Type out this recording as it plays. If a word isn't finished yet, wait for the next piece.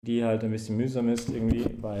die halt ein bisschen mühsam ist irgendwie,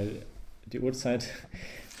 weil die Uhrzeit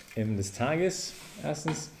des Tages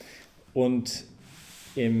erstens und,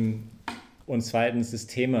 und zweitens das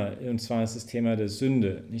Thema, und zwar ist das Thema der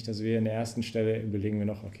Sünde. Nicht, also wir in der ersten Stelle überlegen wir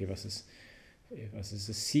noch, okay, was ist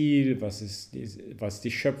das Ziel, was ist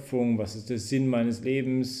die Schöpfung, was ist der Sinn meines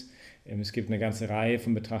Lebens. Es gibt eine ganze Reihe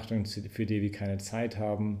von Betrachtungen, für die wir keine Zeit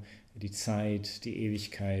haben. Die Zeit, die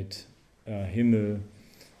Ewigkeit, Himmel,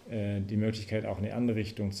 die Möglichkeit auch in die andere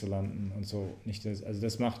Richtung zu landen und so. Also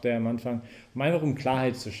das macht er am Anfang, um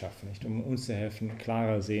Klarheit zu schaffen, nicht? Um uns zu helfen,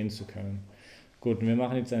 klarer sehen zu können. Gut, und wir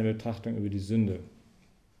machen jetzt eine Betrachtung über die Sünde.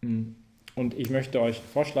 Und ich möchte euch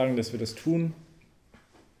vorschlagen, dass wir das tun,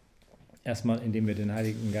 erstmal indem wir den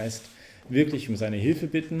Heiligen Geist wirklich um seine Hilfe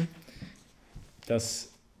bitten.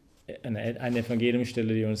 Das eine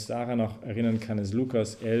Evangeliumsstelle, die uns daran noch erinnern kann, ist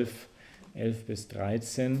Lukas 11 bis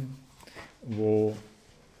 13, wo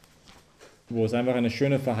es einfach eine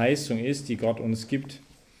schöne Verheißung ist, die Gott uns gibt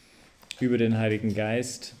über den Heiligen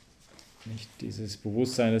Geist. Nicht dieses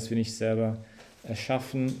Bewusstsein, dass wir nicht selber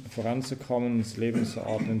erschaffen, voranzukommen, das Leben zu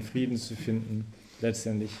ordnen, Frieden zu finden,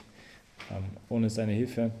 letztendlich ohne seine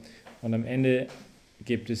Hilfe. Und am Ende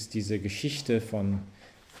gibt es diese Geschichte von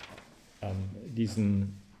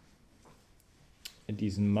diesem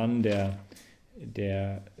Mann, der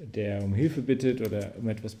um Hilfe bittet oder um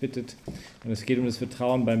etwas bittet. Und es geht um das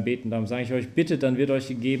Vertrauen beim Beten. Darum sage ich euch, bittet, dann wird euch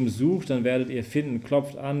gegeben, sucht, dann werdet ihr finden,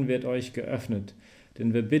 klopft an, wird euch geöffnet.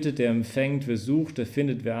 Denn wer bittet, der empfängt, wer sucht, der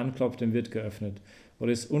findet, wer anklopft, dem wird geöffnet.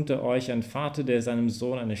 Oder ist unter euch ein Vater, der seinem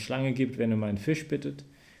Sohn eine Schlange gibt, wenn er um einen Fisch bittet?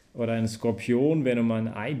 Oder einen Skorpion, wenn er um ein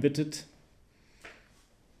Ei bittet?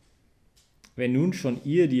 Wenn nun schon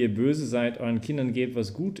ihr, die ihr böse seid, euren Kindern gebt,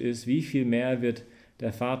 was gut ist, wie viel mehr wird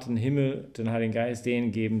der Vater im Himmel den Heiligen Geist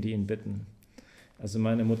denen geben, die ihn bitten? Also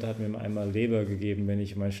meine Mutter hat mir einmal Leber gegeben, wenn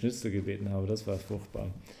ich um einen Schnitzel gebeten habe. Das war furchtbar.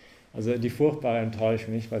 Also die furchtbare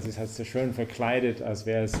Enttäuschung, nicht, weil sie es hat so schön verkleidet, als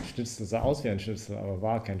wäre es Schnitzel, sah aus wie ein Schnitzel, aber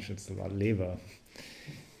war kein Schnitzel, war Leber.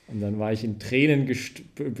 Und dann war ich in Tränen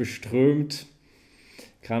beströmt,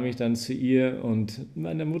 kam ich dann zu ihr und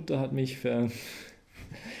meine Mutter hat mich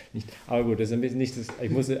nicht, aber gut, das ist ein bisschen nicht das, ich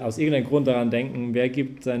muss aus irgendeinem Grund daran denken, wer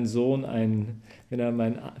gibt seinen Sohn wenn er um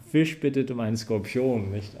einen Fisch bittet, um einen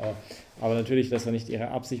Skorpion, nicht? Aber natürlich, das war nicht ihre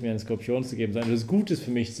Absicht, mir einen Skorpion zu geben, sondern das Gutes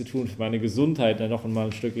für mich zu tun, für meine Gesundheit, dann noch einmal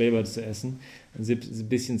ein Stück Leber zu essen, ein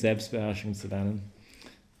bisschen Selbstbeherrschung zu lernen.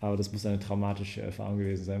 Aber das muss eine traumatische Erfahrung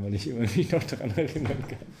gewesen sein, weil ich immer mich noch daran erinnern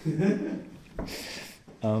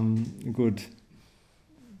kann. Gut.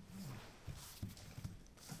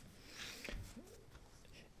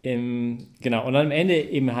 Genau, und am Ende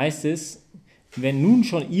eben heißt es, wenn nun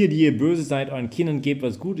schon ihr, die ihr böse seid, euren Kindern gebt,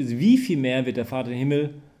 was gut ist, wie viel mehr wird der Vater im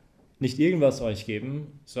Himmel nicht irgendwas euch geben,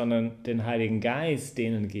 sondern den Heiligen Geist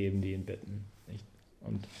denen geben, die ihn bitten. Nicht?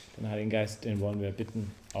 Und den Heiligen Geist, den wollen wir bitten,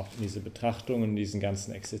 auch in diese Betrachtung und in diesen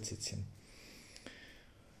ganzen Exerzitien.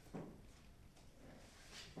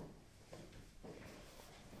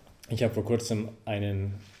 Ich habe vor kurzem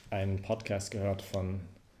einen Podcast gehört von,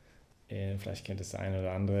 vielleicht kennt es der eine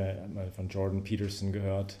oder andere, mal von Jordan Peterson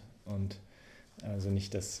gehört. Und also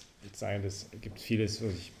nicht, dass ich sage, es gibt vieles,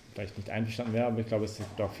 was ich vielleicht nicht einverstanden wäre, aber ich glaube, es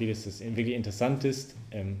gibt auch vieles, das wirklich interessant ist,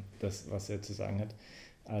 das, was er zu sagen hat,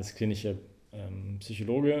 als klinischer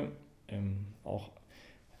Psychologe, auch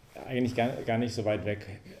eigentlich gar nicht so weit weg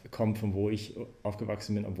kommt, von wo ich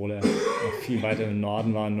aufgewachsen bin, obwohl er noch viel weiter im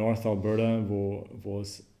Norden war, in North Alberta, wo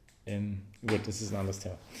es, gut, das ist ein anderes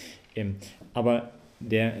Thema. Aber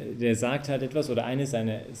der sagt halt etwas, oder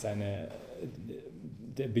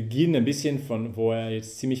der Beginn ein bisschen von, wo er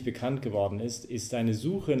jetzt ziemlich bekannt geworden ist seine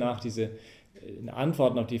Suche nach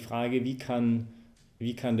Antworten auf die Frage, wie kann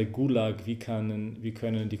der Gulag, wie können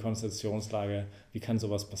die Konzentrationslager, wie kann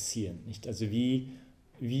sowas passieren? Nicht? Also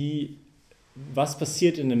was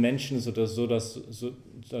passiert in den Menschen, dass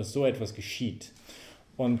so etwas geschieht?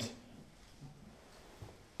 Und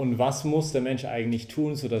was muss der Mensch eigentlich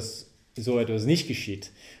tun, sodass so etwas nicht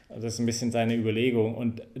geschieht? Das ist ein bisschen seine Überlegung.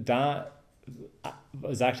 Und da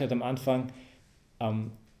sagt er am Anfang,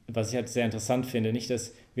 was ich halt sehr interessant finde, nicht,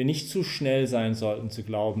 dass wir nicht zu schnell sein sollten zu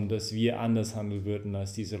glauben, dass wir anders handeln würden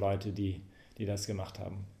als diese Leute, die das gemacht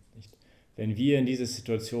haben. Nicht? Wenn wir in dieser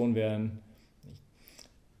Situation wären,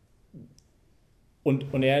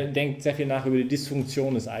 und er denkt sehr viel nach über die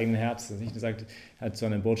Dysfunktion des eigenen Herzens. Nicht? Er sagt, er hat so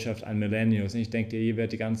eine Botschaft an Millennials. Ich denke, ihr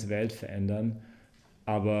werdet die ganze Welt verändern,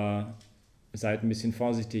 aber seid ein bisschen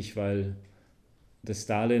vorsichtig, weil der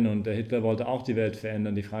Stalin und der Hitler wollten auch die Welt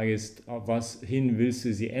verändern. Die Frage ist, auf was hin willst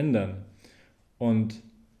du sie ändern? Und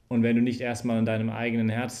wenn du nicht erstmal an deinem eigenen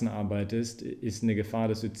Herzen arbeitest, ist eine Gefahr,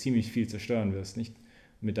 dass du ziemlich viel zerstören wirst, nicht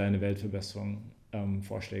mit deiner Weltverbesserung.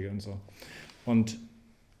 Vorschläge und so. Und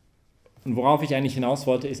worauf ich eigentlich hinaus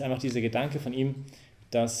wollte, ist einfach dieser Gedanke von ihm,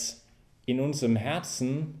 dass in unserem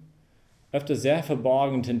Herzen öfter sehr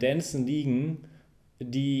verborgene Tendenzen liegen,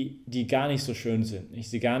 die gar nicht so schön sind,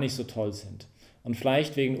 die gar nicht so toll sind. Und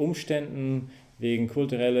vielleicht wegen Umständen, wegen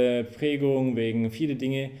kultureller Prägung, wegen viele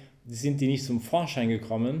Dinge, sind die nicht zum Vorschein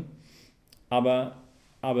gekommen, aber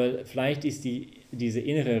vielleicht ist diese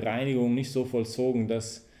innere Reinigung nicht so vollzogen,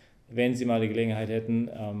 dass, wenn sie mal die Gelegenheit hätten,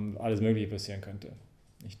 alles Mögliche passieren könnte.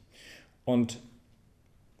 Nicht? Und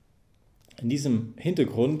in diesem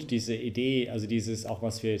Hintergrund, diese Idee, also dieses, auch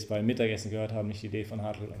was wir jetzt beim Mittagessen gehört haben, nicht die Idee von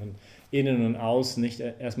Hartl, innen und außen, nicht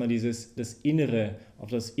erstmal das Innere, auf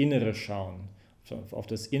das Innere schauen,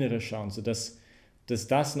 sodass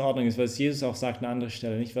das in Ordnung ist, was Jesus auch sagt an anderer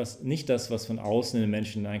Stelle, nicht das, was von außen in den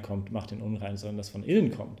Menschen hineinkommt, macht ihn unrein, sondern das von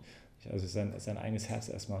innen kommt. Also sein eigenes Herz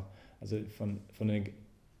erstmal, also von den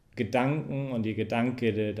Gedanken und die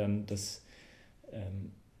Gedanke, der dann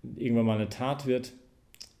irgendwann mal eine Tat wird,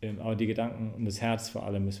 aber die Gedanken und das Herz vor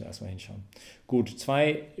allem müssen wir erstmal hinschauen. Gut,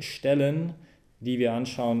 2 Stellen, die wir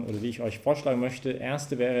anschauen oder die ich euch vorschlagen möchte.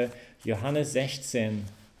 Erste wäre Johannes 16,8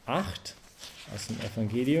 aus dem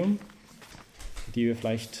Evangelium, die wir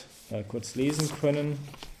vielleicht kurz lesen können.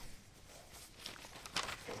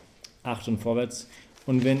 8 und vorwärts.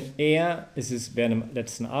 Und wenn es ist während dem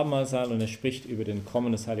letzten Abendmahlsaal und er spricht über den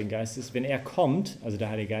Kommen des Heiligen Geistes, wenn er kommt, also der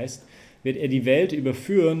Heilige Geist, wird er die Welt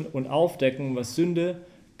überführen und aufdecken, was Sünde,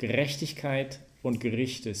 Gerechtigkeit und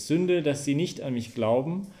Gericht ist. Sünde, dass sie nicht an mich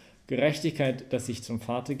glauben, Gerechtigkeit, dass ich zum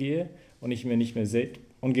Vater gehe und ich mir nicht mehr sehe,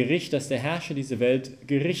 und Gericht, dass der Herrscher dieser Welt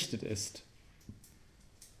gerichtet ist.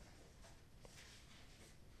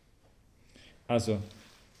 Also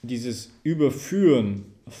dieses Überführen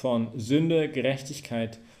von Sünde,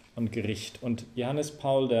 Gerechtigkeit und Gericht. Und Johannes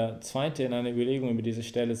Paul II. In einer Überlegung über diese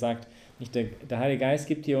Stelle sagt, nicht der Heilige Geist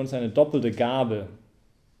gibt hier uns eine doppelte Gabe.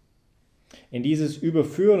 In dieses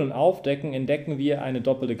Überführen und Aufdecken entdecken wir eine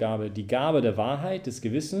doppelte Gabe. Die Gabe der Wahrheit, des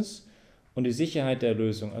Gewissens und die Sicherheit der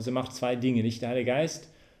Erlösung. Also er macht 2 Dinge. Nicht der Heilige Geist,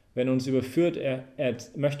 wenn er uns überführt, er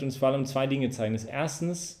möchte uns vor allem 2 Dinge zeigen. Das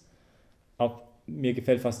erstens, mir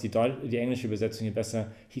gefällt fast die englische Übersetzung hier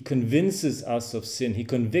besser, he convinces us of sin, he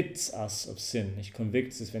convicts us of sin. Nicht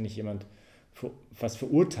convicts ist, wenn ich jemand fast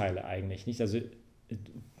verurteile eigentlich. Nicht? Also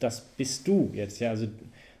das bist du jetzt. Ja? Also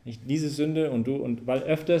nicht diese Sünde und du. Und weil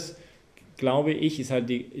öfters, glaube ich, ist halt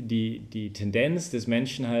die Tendenz des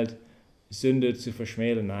Menschen halt, Sünde zu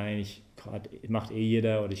verschmälen. Nein, macht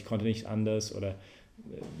jeder oder ich konnte nicht anders oder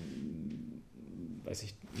weiß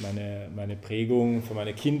ich, meine Prägung von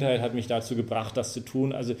meiner Kindheit hat mich dazu gebracht, das zu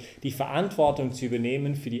tun. Also die Verantwortung zu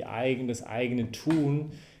übernehmen für das eigene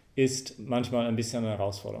Tun ist manchmal ein bisschen eine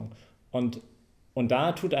Herausforderung. Und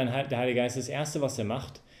da tut der Heilige Geist, das Erste, was er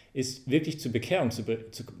macht, ist wirklich zur Bekehrung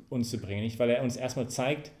uns zu bringen. Nicht? Weil er uns erstmal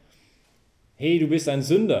zeigt, hey, du bist ein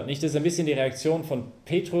Sünder. Nicht? Das ist ein bisschen die Reaktion von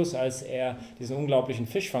Petrus, als er diesen unglaublichen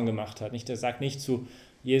Fischfang gemacht hat. Nicht? Er sagt nicht zu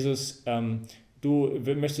Jesus, du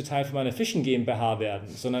möchtest Teil von meiner Fischen GmbH werden,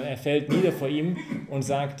 sondern er fällt nieder vor ihm und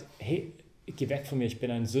sagt, hey, geh weg von mir, ich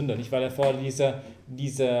bin ein Sünder. Nicht, weil er vor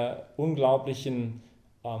dieser unglaublichen,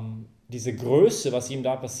 diese Größe, was ihm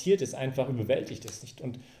da passiert ist, einfach überwältigt ist. Nicht?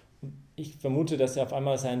 Und ich vermute, dass er auf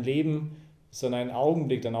einmal sein Leben so in einem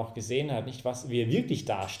Augenblick dann auch gesehen hat, nicht wie er wirklich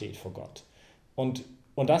dasteht vor Gott. Und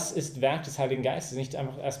das ist Werk des Heiligen Geistes, nicht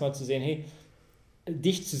einfach erstmal zu sehen, hey,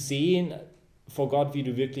 dich zu sehen vor Gott, wie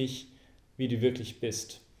du wirklich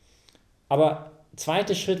bist. Aber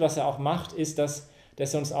zweiter Schritt, was er auch macht, ist, dass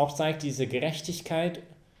er uns auch zeigt, diese Gerechtigkeit,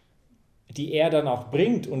 die er dann auch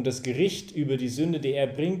bringt und das Gericht über die Sünde, die er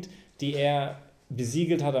bringt, die er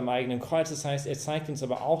besiegelt hat am eigenen Kreuz. Das heißt, er zeigt uns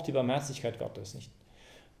aber auch die Barmherzigkeit Gottes. Nicht?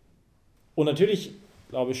 Und natürlich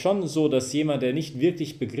glaube ich schon so, dass jemand, der nicht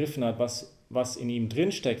wirklich begriffen hat, was in ihm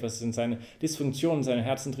drinsteckt, was in seiner Dysfunktion, in seinem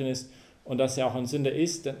Herzen drin ist, und dass er auch ein Sünder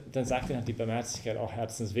ist, dann sagt er, hat die Barmherzigkeit auch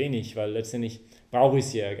herzenswenig, weil letztendlich brauche ich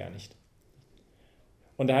sie ja gar nicht.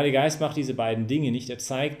 Und der Heilige Geist macht diese beiden Dinge nicht. Er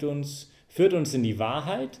führt uns in die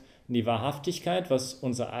Wahrheit, in die Wahrhaftigkeit, was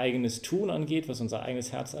unser eigenes Tun angeht, was unser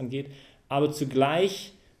eigenes Herz angeht, aber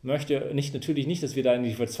zugleich möchte er natürlich nicht, dass wir da in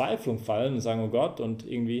die Verzweiflung fallen und sagen, oh Gott, und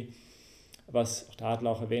irgendwie, was auch der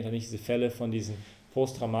Adler auch erwähnt hat, nicht diese Fälle von diesen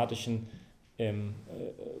posttraumatischen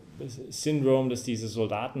Syndrom, das diese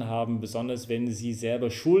Soldaten haben, besonders wenn sie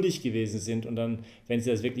selber schuldig gewesen sind und dann, wenn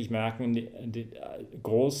sie das wirklich merken, die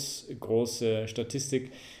große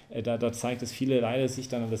Statistik, da zeigt, dass viele leider sich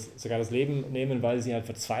dann sogar das Leben nehmen, weil sie halt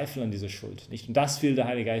verzweifeln an dieser Schuld. Nicht? Und das will der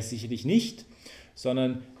Heilige Geist sicherlich nicht,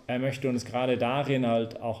 sondern er möchte uns gerade darin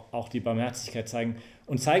halt auch die Barmherzigkeit zeigen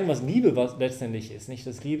und zeigen, was Liebe letztendlich ist. Nicht,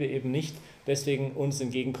 dass Liebe eben nicht deswegen uns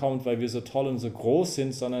entgegenkommt, weil wir so toll und so groß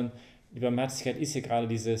sind, sondern die Barmherzigkeit ist ja gerade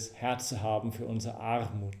dieses Herz zu haben für unsere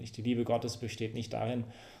Armut. Nicht? Die Liebe Gottes besteht nicht darin,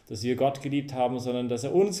 dass wir Gott geliebt haben, sondern dass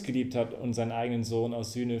er uns geliebt hat und seinen eigenen Sohn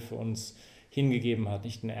aus Sühne für uns hingegeben hat.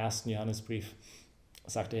 Nicht im 1. Johannesbrief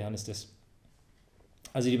sagt der Johannes das.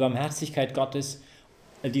 Also die Barmherzigkeit Gottes,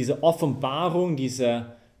 diese Offenbarung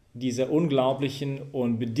dieser unglaublichen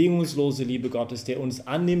und bedingungslose Liebe Gottes, der uns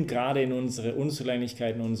annimmt, gerade in unsere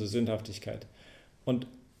Unzulänglichkeit, in unsere Sündhaftigkeit. Und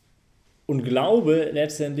Glaube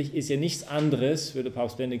letztendlich ist ja nichts anderes, würde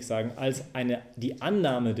Papst Benedikt sagen, als die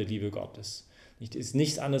Annahme der Liebe Gottes. Ist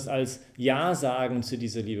nichts anderes als Ja sagen zu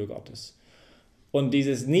dieser Liebe Gottes. Und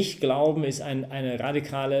dieses Nicht-Glauben ist eine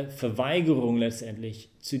radikale Verweigerung letztendlich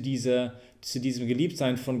zu diesem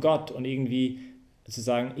Geliebtsein von Gott und irgendwie zu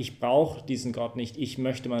sagen, ich brauche diesen Gott nicht, ich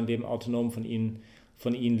möchte mein Leben autonom von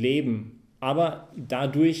ihm leben, aber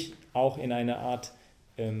dadurch auch in eine Art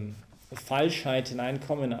Falschheit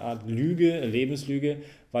hineinkommen, in eine Art Lüge, Lebenslüge,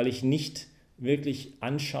 weil ich nicht wirklich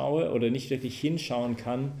anschaue oder nicht wirklich hinschauen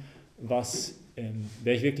kann,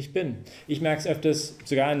 wer ich wirklich bin. Ich merke es öfters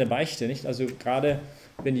sogar in der Beichte, nicht? Also gerade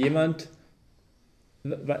wenn jemand,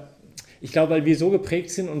 ich glaube, weil wir so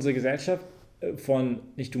geprägt sind in unserer Gesellschaft, von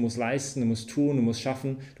nicht, du musst leisten, du musst tun, du musst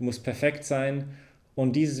schaffen, du musst perfekt sein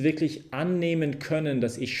und dieses wirklich annehmen können,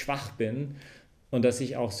 dass ich schwach bin und dass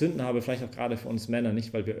ich auch Sünden habe, vielleicht auch gerade für uns Männer,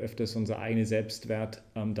 nicht, weil wir öfters unser eigenen Selbstwert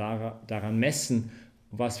daran messen,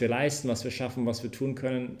 was wir leisten, was wir schaffen, was wir tun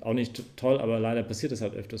können. Auch nicht toll, aber leider passiert das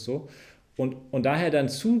halt öfters so. Und daher dann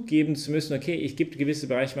zugeben zu müssen, okay, ich gibt gewisse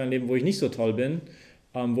Bereiche in meinem Leben, wo ich nicht so toll bin,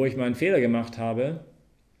 wo ich mal einen Fehler gemacht habe.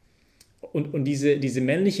 Und diese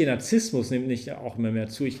männliche Narzissmus nimmt nicht auch immer mehr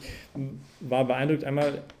zu. Ich war beeindruckt,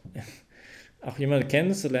 einmal auch jemanden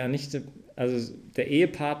kennenzulernen. Also der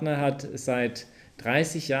Ehepartner hat seit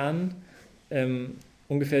 30 Jahren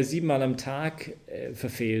ungefähr 7 Mal am Tag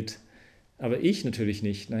verfehlt. Aber ich natürlich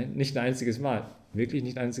nicht. Nein, nicht ein einziges Mal. Wirklich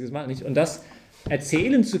nicht ein einziges Mal. Nicht. Und das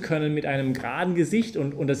erzählen zu können mit einem geraden Gesicht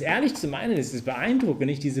und das ehrlich zu meinen, ist beeindruckend,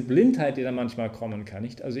 nicht diese Blindheit, die da manchmal kommen kann.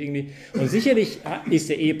 Nicht? Also irgendwie, und sicherlich ist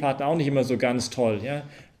der Ehepartner auch nicht immer so ganz toll, ja?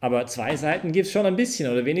 Aber 2 Seiten gibt es schon ein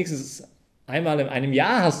bisschen oder wenigstens einmal in einem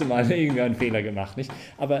Jahr hast du mal irgendwie einen Fehler gemacht. Nicht?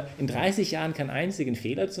 Aber in 30 Jahren keinen einzigen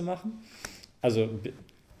Fehler zu machen, also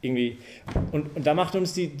irgendwie, und da macht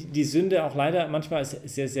uns die Sünde auch leider manchmal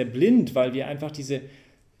sehr, sehr blind, weil wir einfach diese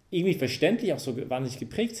irgendwie verständlich auch so wahnsinnig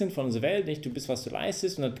geprägt sind von unserer Welt, nicht? Du bist, was du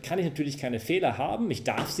leistest und dann kann ich natürlich keine Fehler haben, ich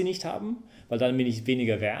darf sie nicht haben, weil dann bin ich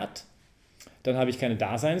weniger wert, dann habe ich keine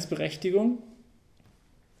Daseinsberechtigung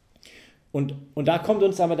und da kommt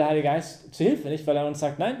uns aber der Heilige Geist zu Hilfe, nicht? Weil er uns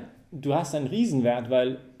sagt, nein, du hast einen Riesenwert,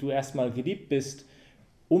 weil du erstmal geliebt bist,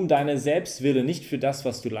 um deine Selbstwille, nicht für das,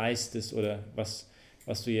 was du leistest oder was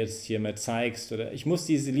du jetzt hier mehr zeigst. Oder ich muss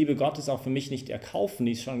diese Liebe Gottes auch für mich nicht erkaufen,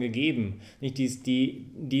 die ist schon gegeben. Nicht die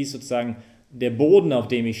ist sozusagen der Boden, auf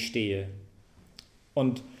dem ich stehe.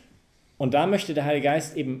 Und da möchte der Heilige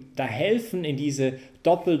Geist eben da helfen, in diese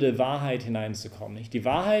doppelte Wahrheit hineinzukommen. Nicht? Die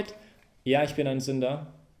Wahrheit, ja, ich bin ein Sünder,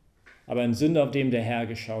 aber ein Sünder, auf dem der Herr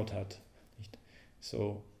geschaut hat. Nicht?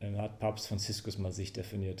 So hat Papst Franziskus mal sich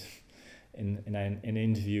definiert. In einem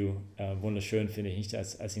Interview, wunderschön finde ich, nicht,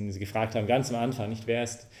 als ihn gefragt haben, ganz am Anfang, nicht, wer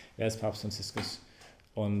ist Papst Franziskus?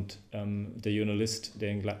 Und der Journalist,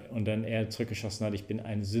 und dann er zurückgeschossen hat, ich bin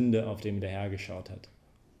ein Sünder, auf dem der Herr geschaut hat.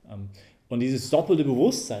 Und dieses doppelte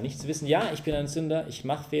Bewusstsein, nicht zu wissen, ja, ich bin ein Sünder, ich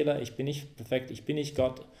mache Fehler, ich bin nicht perfekt, ich bin nicht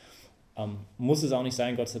Gott, muss es auch nicht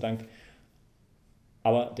sein, Gott sei Dank,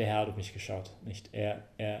 aber der Herr hat auf mich geschaut, nicht? Er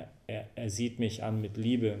sieht mich an mit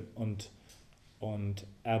Liebe und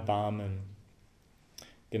Erbarmen.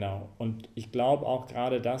 Genau. Und ich glaube auch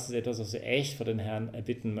gerade das ist etwas, was wir echt vor den Herrn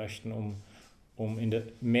erbitten möchten, um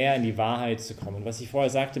mehr in die Wahrheit zu kommen. Was ich vorher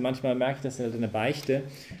sagte, manchmal merke ich das halt in der Beichte,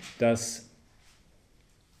 dass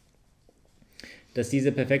dieser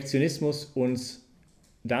Perfektionismus uns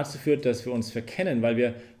dazu führt, dass wir uns verkennen, weil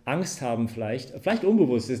wir Angst haben vielleicht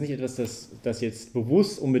unbewusst, das ist nicht etwas, das jetzt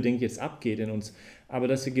bewusst unbedingt jetzt abgeht in uns, aber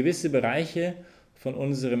dass wir gewisse Bereiche von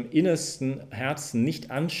unserem innersten Herzen nicht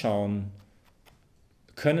anschauen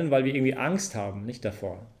können, weil wir irgendwie Angst haben, nicht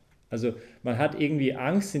davor. Also man hat irgendwie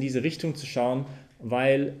Angst, in diese Richtung zu schauen,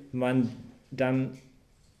 weil man dann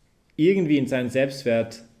irgendwie in seinem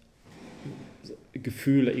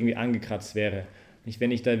Selbstwertgefühl irgendwie angekratzt wäre. Nicht,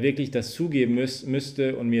 wenn ich da wirklich das zugeben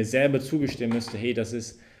müsste und mir selber zugestehen müsste, hey, das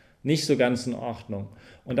ist nicht so ganz in Ordnung.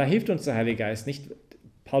 Und da hilft uns der Heilige Geist nicht.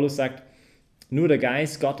 Paulus sagt, nur der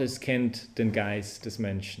Geist Gottes kennt den Geist des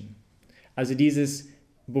Menschen. Also dieses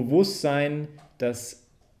Bewusstsein, dass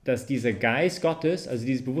dieser Geist Gottes, also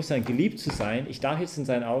dieses Bewusstsein, geliebt zu sein, ich darf jetzt in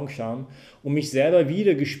seine Augen schauen, um mich selber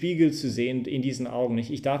wieder gespiegelt zu sehen in diesen Augen.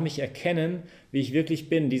 Ich darf mich erkennen, wie ich wirklich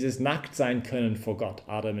bin, dieses nackt sein können vor Gott,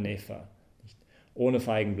 Adam und Eva, ohne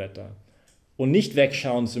Feigenblätter. Und nicht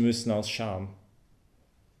wegschauen zu müssen aus Scham,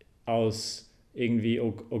 aus irgendwie,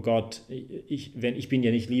 oh Gott, ich bin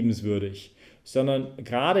ja nicht liebenswürdig, sondern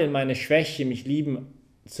gerade in meiner Schwäche mich lieben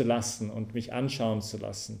zu lassen und mich anschauen zu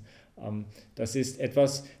lassen. Das ist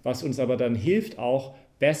etwas, was uns aber dann hilft, auch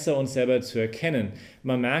besser uns selber zu erkennen.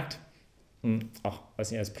 Man merkt, auch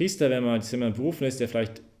als Priester, wenn man berufen ist, der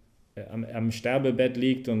vielleicht am Sterbebett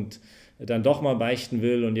liegt und dann doch mal beichten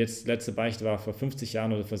will und jetzt letzte Beichte war vor 50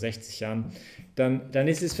 Jahren oder vor 60 Jahren, dann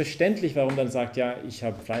ist es verständlich, warum dann sagt, ja, ich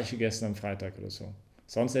habe Fleisch gegessen am Freitag oder so.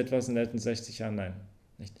 Sonst etwas in den letzten 60 Jahren? Nein.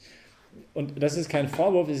 Nicht. Und das ist kein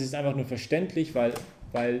Vorwurf, es ist einfach nur verständlich, weil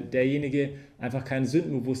derjenige einfach kein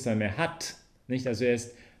Sündenbewusstsein mehr hat. Nicht? Also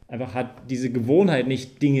hat diese Gewohnheit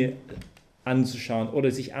nicht, Dinge anzuschauen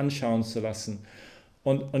oder sich anschauen zu lassen.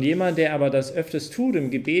 Und jemand, der aber das öfters tut, im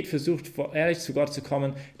Gebet versucht, ehrlich zu Gott zu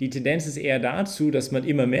kommen, die Tendenz ist eher dazu, dass man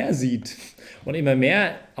immer mehr sieht und immer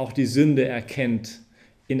mehr auch die Sünde erkennt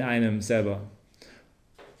in einem selber.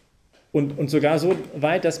 Und sogar so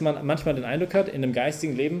weit, dass man manchmal den Eindruck hat, in einem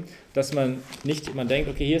geistigen Leben, dass man denkt,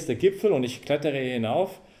 okay, hier ist der Gipfel und ich klettere hier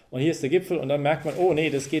hinauf und hier ist der Gipfel und dann merkt man, oh nee,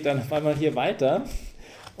 das geht dann auf einmal hier weiter.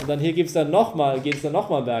 Und dann hier geht es dann nochmal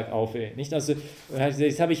bergauf. Nicht? Also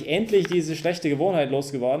jetzt habe ich endlich diese schlechte Gewohnheit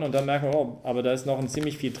losgeworden und dann merkt man, oh, aber da ist noch ein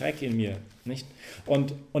ziemlich viel Dreck in mir. Nicht?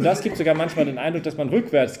 Und das gibt sogar manchmal den Eindruck, dass man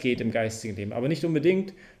rückwärts geht im geistigen Leben. Aber nicht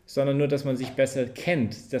unbedingt, sondern nur, dass man sich besser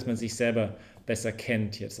kennt, dass man sich selber besser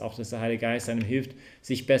kennt. Jetzt auch, dass der Heilige Geist einem hilft,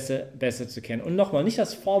 sich besser zu kennen. Und nochmal, nicht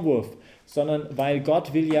als Vorwurf, sondern weil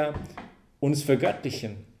Gott will ja uns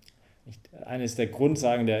vergöttlichen. Eines der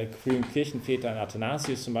Grundsagen der frühen Kirchenväter,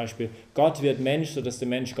 Athanasius zum Beispiel, Gott wird Mensch, sodass der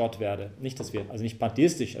Mensch Gott werde. Nicht, dass wir, also nicht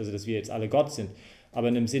pantheistisch, also dass wir jetzt alle Gott sind, aber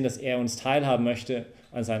in dem Sinn, dass er uns teilhaben möchte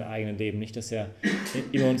an seinem eigenen Leben. Nicht, dass er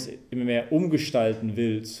uns immer mehr umgestalten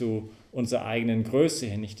will zu unserer eigenen Größe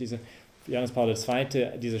hin. Nicht Johannes Paul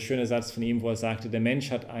II., dieser schöne Satz von ihm, wo er sagte, der Mensch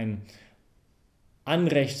hat ein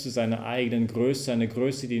Anrecht zu seiner eigenen Größe, eine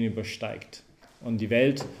Größe, die ihn übersteigt. Und die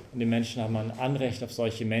Welt und die Menschen haben ein Anrecht auf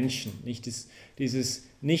solche Menschen. Nicht dieses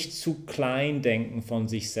nicht zu klein denken von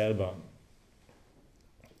sich selber.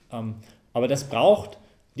 Aber das braucht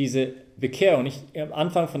diese Bekehrung. Nicht am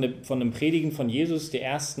Anfang von dem Predigen von Jesus, die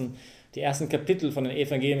ersten Kapitel von den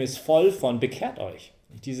Evangelien ist voll von bekehrt euch.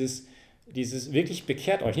 Dieses wirklich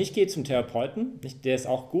bekehrt euch. Nicht geht zum Therapeuten, nicht, der ist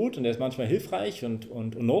auch gut und der ist manchmal hilfreich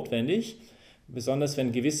und notwendig. Besonders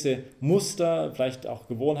wenn gewisse Muster, vielleicht auch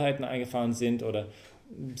Gewohnheiten eingefahren sind oder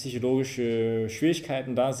psychologische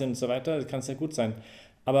Schwierigkeiten da sind und so weiter, das kann sehr gut sein.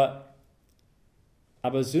 Aber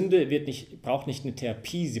Sünde braucht nicht eine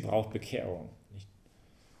Therapie, sie braucht Bekehrung.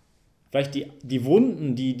 Vielleicht die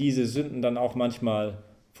Wunden, die diese Sünden dann auch manchmal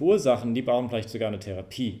verursachen, die brauchen vielleicht sogar eine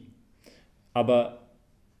Therapie. Aber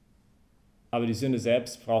die Sünde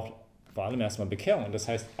selbst braucht vor allem erstmal Bekehrung. Und das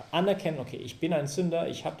heißt, anerkennen, okay, ich bin ein Sünder,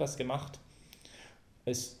 ich habe das gemacht.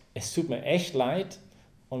 Es tut mir echt leid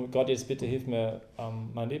und Gott, jetzt bitte hilf mir,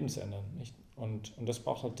 mein Leben zu ändern. Nicht? Und das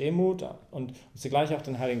braucht halt Demut und zugleich auch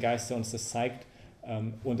den Heiligen Geist, der uns das zeigt.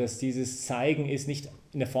 Und dass dieses Zeigen ist nicht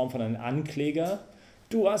in der Form von einem Ankläger.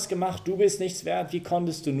 Du hast gemacht, du bist nichts wert, wie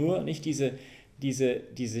konntest du nur? Nicht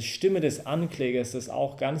diese Stimme des Anklägers, das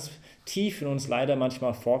auch ganz tief in uns leider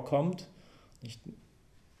manchmal vorkommt. Nicht?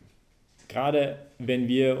 Gerade wenn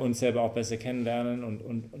wir uns selber auch besser kennenlernen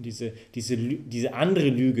und diese andere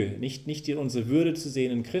Lüge, nicht unsere Würde zu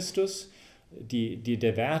sehen in Christus,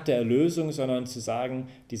 der Wert der Erlösung, sondern zu sagen,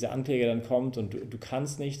 dieser Ankläger dann kommt und du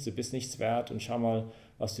kannst nichts, du bist nichts wert und schau mal,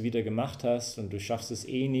 was du wieder gemacht hast und du schaffst es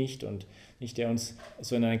eh nicht und nicht der uns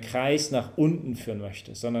so in einen Kreis nach unten führen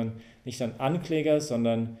möchte, sondern nicht ein Ankläger,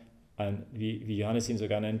 sondern wie Johannes ihn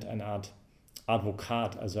sogar nennt, eine Art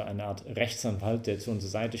Advokat, also eine Art Rechtsanwalt, der zu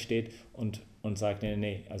unserer Seite steht und sagt,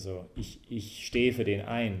 nee, also ich stehe für den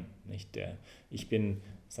ein, ich bin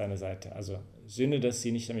seine Seite. Also Sünde, dass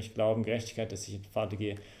sie nicht an mich glauben, Gerechtigkeit, dass ich in den Vater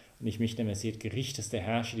gehe und nicht mich nicht mehr seht, Gericht, dass der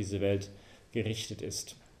Herrscher dieser Welt gerichtet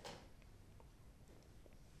ist.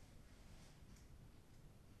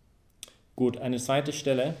 Gut, eine zweite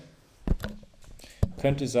Stelle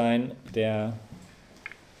könnte sein der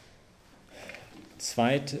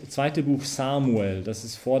zweite Buch Samuel, das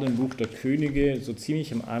ist vor dem Buch der Könige, so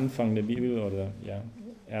ziemlich am Anfang der Bibel oder ja,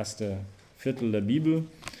 erste Viertel der Bibel.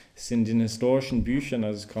 Es sind in historischen Büchern,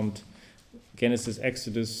 also es kommt Genesis,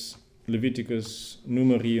 Exodus, Leviticus,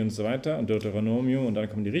 Numeri und so weiter und Deuteronomium und dann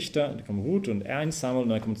kommen die Richter, dann kommt Ruth und 1 Samuel und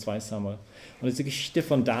dann kommt 2 Samuel. Und das ist die Geschichte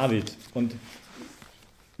von David und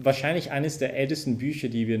wahrscheinlich eines der ältesten Bücher,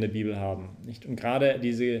 die wir in der Bibel haben. Nicht? Und gerade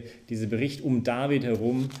diese Bericht um David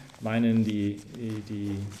herum meinen die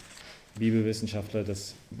Bibelwissenschaftler,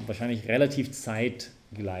 dass wahrscheinlich relativ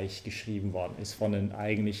zeitgleich geschrieben worden ist von den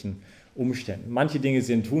eigentlichen Umständen. Manche Dinge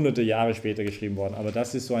sind hunderte Jahre später geschrieben worden, aber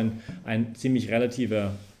das ist so ein ziemlich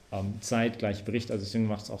relativer zeitgleicher Bericht. Also deswegen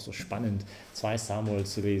macht es auch so spannend, 2 Samuel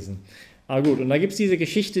zu lesen. Aber gut, und da gibt es diese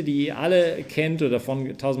Geschichte, die ihr alle kennt oder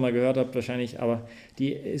davon tausendmal gehört habt wahrscheinlich, aber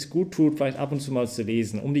die es gut tut, vielleicht ab und zu mal zu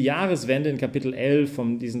lesen. Um die Jahreswende in Kapitel 11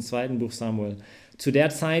 von diesem 2. Buch Samuel. Zu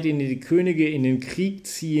der Zeit, in der die Könige in den Krieg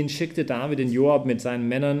ziehen, schickte David den Joab mit seinen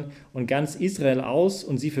Männern und ganz Israel aus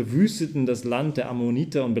und sie verwüsteten das Land der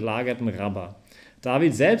Ammoniter und belagerten Rabba.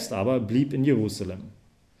 David selbst aber blieb in Jerusalem.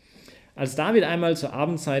 Als David einmal zur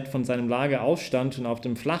Abendzeit von seinem Lager aufstand und auf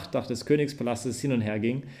dem Flachdach des Königspalastes hin und her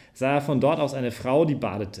ging, sah er von dort aus eine Frau, die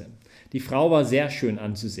badete. Die Frau war sehr schön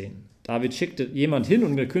anzusehen. David schickte jemand hin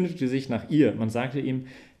und erkundigte sich nach ihr. Man sagte ihm,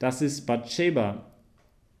 das ist Bathsheba,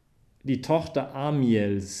 die Tochter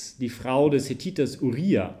Amiels, die Frau des Hethiters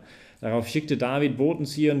Uriah. Darauf schickte David Boten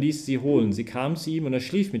zu ihr und ließ sie holen. Sie kam zu ihm und er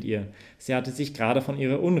schlief mit ihr. Sie hatte sich gerade von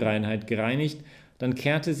ihrer Unreinheit gereinigt. Dann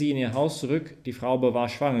kehrte sie in ihr Haus zurück. Die Frau aber war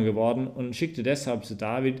schwanger geworden und schickte deshalb zu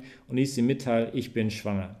David und ließ ihm mitteilen, ich bin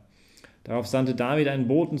schwanger. Darauf sandte David einen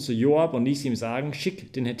Boten zu Joab und ließ ihm sagen,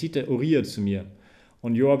 schick den Hethiter Uriah zu mir.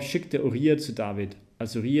 Und Joab schickte Uriah zu David.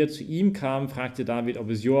 Als Uriah zu ihm kam, fragte David,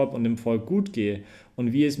 ob es Joab und dem Volk gut gehe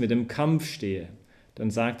und wie es mit dem Kampf stehe.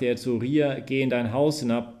 Dann sagte er zu Uriah, geh in dein Haus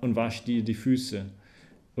hinab und wasch dir die Füße.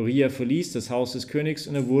 Uriah verließ das Haus des Königs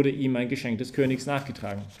und er wurde ihm ein Geschenk des Königs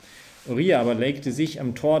nachgetragen. Uriah aber legte sich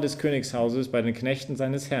am Tor des Königshauses bei den Knechten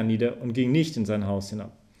seines Herrn nieder und ging nicht in sein Haus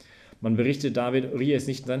hinab. Man berichtet David, Uriah ist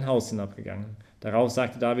nicht in sein Haus hinabgegangen. Darauf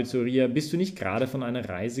sagte David zu Uriah, bist du nicht gerade von einer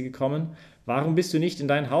Reise gekommen? Warum bist du nicht in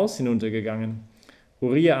dein Haus hinuntergegangen?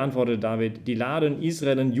 Uriah antwortete David, die Lade in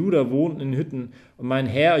Israel und Juda wohnten in Hütten, und mein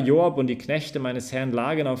Herr Joab und die Knechte meines Herrn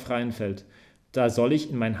lagen auf freiem Feld. Da soll ich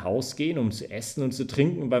in mein Haus gehen, um zu essen und zu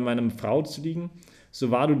trinken und bei meiner Frau zu liegen? So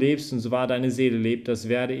wahr du lebst und so wahr deine Seele lebt, das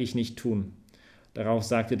werde ich nicht tun. Darauf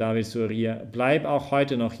sagte David zu Uriah, bleib auch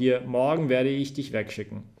heute noch hier, morgen werde ich dich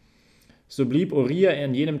wegschicken. So blieb Uriah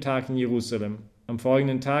an jenem Tag in Jerusalem. Am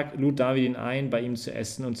folgenden Tag lud David ihn ein, bei ihm zu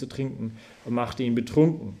essen und zu trinken und machte ihn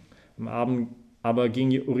betrunken. Am Abend aber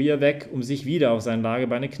ging Uriah weg, um sich wieder auf sein Lager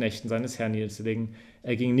bei den Knechten seines Herrn niederzulegen.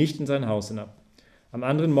 Er ging nicht in sein Haus hinab. Am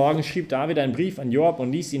anderen Morgen schrieb David einen Brief an Joab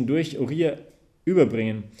und ließ ihn durch Uriah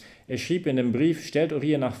überbringen. Er schrieb in dem Brief, stellt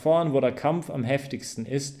Uriah nach vorn, wo der Kampf am heftigsten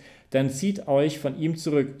ist, dann zieht euch von ihm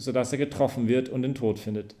zurück, sodass er getroffen wird und den Tod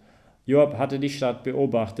findet. Joab hatte die Stadt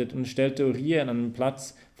beobachtet und stellte Uriah an einen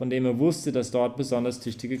Platz, von dem er wusste, dass dort besonders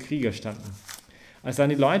tüchtige Krieger standen. Als dann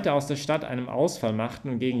die Leute aus der Stadt einen Ausfall machten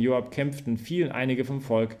und gegen Joab kämpften, fielen einige vom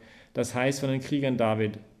Volk, das heißt von den Kriegern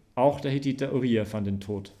David. Auch der Hethiter Uriah fand den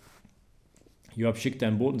Tod. Joab schickte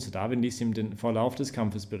einen Boten zu David und ließ ihm den Verlauf des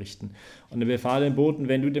Kampfes berichten. Und er befahl den Boten,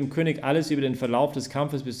 wenn du dem König alles über den Verlauf des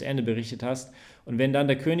Kampfes bis zu Ende berichtet hast, und wenn dann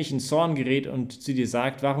der König in Zorn gerät und zu dir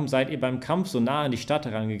sagt, warum seid ihr beim Kampf so nah an die Stadt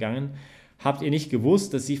herangegangen? Habt ihr nicht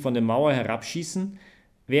gewusst, dass sie von der Mauer herabschießen?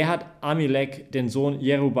 Wer hat Amalek, den Sohn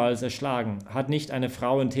Jerubals, erschlagen? Hat nicht eine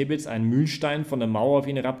Frau in Tebitz einen Mühlstein von der Mauer auf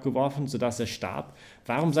ihn herabgeworfen, sodass er starb?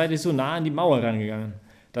 Warum seid ihr so nah an die Mauer herangegangen?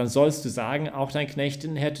 Dann sollst du sagen, auch dein Knecht,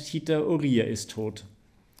 der Hethiter Uriah, ist tot.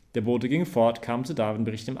 Der Bote ging fort, kam zu David und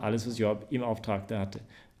berichtete ihm alles, was Joab ihm beauftragt hatte.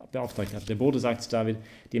 Der Bote sagte zu David,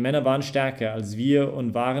 die Männer waren stärker als wir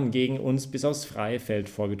und waren gegen uns bis aufs freie Feld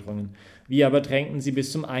vorgedrungen. Wir aber drängten sie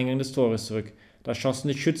bis zum Eingang des Tores zurück. Da schossen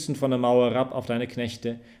die Schützen von der Mauer herab auf deine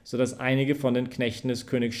Knechte, sodass einige von den Knechten des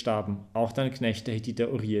Königs starben. Auch dein Knecht, der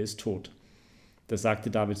Hethiter Uriah, ist tot. Da sagte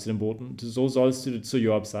David zu dem Boten, so sollst du zu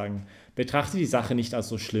Joab sagen, betrachte die Sache nicht als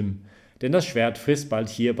so schlimm, denn das Schwert frisst bald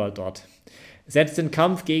hier, bald dort. Setz den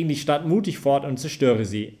Kampf gegen die Stadt mutig fort und zerstöre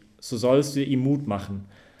sie, so sollst du ihm Mut machen.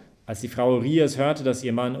 Als die Frau Urias hörte, dass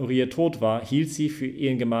ihr Mann Uriah tot war, hielt sie für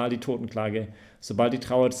ihren Gemahl die Totenklage. Sobald die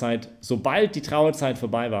Trauerzeit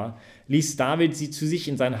vorbei war, ließ David sie zu sich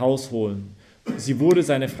in sein Haus holen. Sie wurde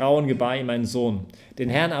seine Frau und gebar ihm einen Sohn. Den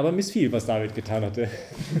Herrn aber missfiel, was David getan hatte.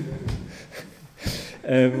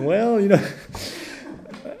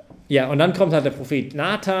 Ja, und dann kommt halt der Prophet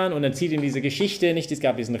Nathan und erzählt ihm diese Geschichte, nicht? Es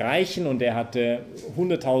gab diesen Reichen und der hatte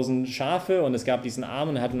 100.000 Schafe und es gab diesen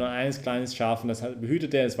Armen und er hatte nur ein kleines Schaf und das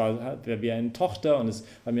behütete er, es war wie eine Tochter und es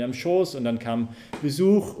war mir am Schoß und dann kam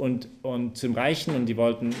Besuch und zum Reichen und die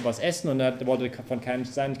wollten was essen und er wollte von keinem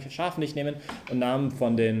seinen Schafen nicht nehmen und nahm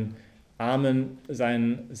von den Armen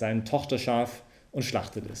sein Tochterschaf und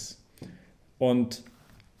schlachtet es. Und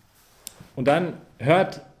dann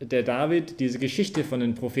hört der David diese Geschichte von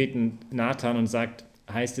den Propheten Nathan und sagt,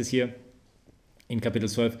 heißt es hier in Kapitel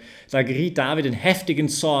 12, da geriet David in heftigen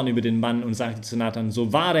Zorn über den Mann und sagte zu Nathan,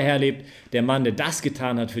 so wahr der Herr lebt, der Mann, der das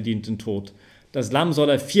getan hat, verdient den Tod. Das Lamm soll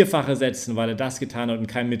er 4-fach ersetzen, weil er das getan hat und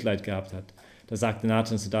kein Mitleid gehabt hat. Da sagte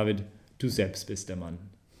Nathan zu David, du selbst bist der Mann.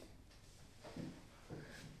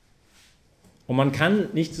 Und man kann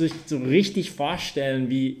nicht sich so richtig vorstellen,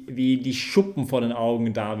 wie die Schuppen vor den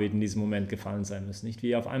Augen David in diesem Moment gefallen sein müssen. Nicht?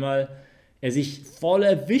 Wie auf einmal er sich voll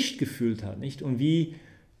erwischt gefühlt hat. Nicht? Und wie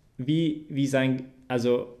sein,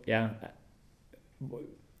 also ja,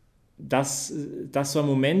 das so ein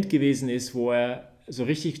Moment gewesen ist, wo er so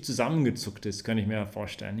richtig zusammengezuckt ist, kann ich mir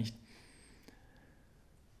vorstellen. Nicht?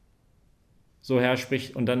 So Herr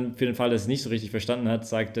spricht, und dann für den Fall, dass er es nicht so richtig verstanden hat,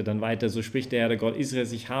 sagt er dann weiter, so spricht der Herr, der Gott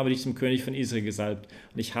Israels, ich habe dich zum König von Israel gesalbt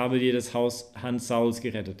und ich habe dir das Haus Hans Sauls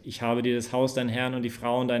gerettet. Ich habe dir das Haus deines Herrn und die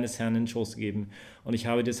Frauen deines Herrn in den Schoß gegeben und ich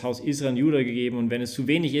habe dir das Haus Israel und Juda gegeben und wenn es zu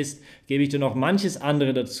wenig ist, gebe ich dir noch manches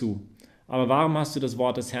andere dazu. Aber warum hast du das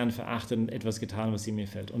Wort des Herrn verachtet und etwas getan, was ihm mir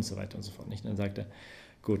fällt und so weiter und so fort. Nicht? Und dann sagt er,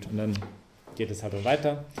 gut, und dann geht es halt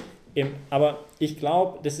weiter. Aber ich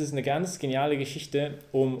glaube, das ist eine ganz geniale Geschichte,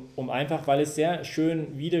 um einfach, weil es sehr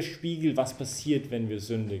schön widerspiegelt, was passiert, wenn wir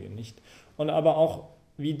sündigen, nicht? Und aber auch,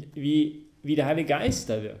 wie der Heilige Geist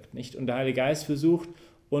da wirkt, nicht? Und der Heilige Geist versucht,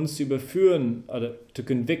 uns zu überführen, oder to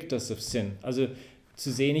convict us of sin, also zu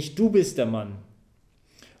sehen, nicht du bist der Mann.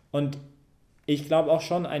 Und ich glaube auch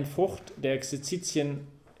schon, ein Frucht der Exerzitien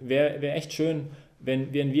wäre echt schön,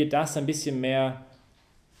 wenn wir das ein bisschen mehr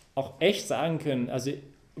auch echt sagen können, also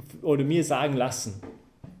oder mir sagen lassen,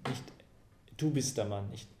 nicht du bist der Mann,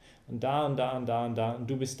 nicht und da und da und da und da und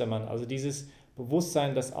du bist der Mann. Also dieses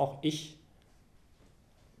Bewusstsein, dass auch ich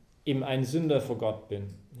eben ein Sünder vor Gott bin,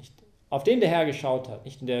 nicht auf den der Herr geschaut hat,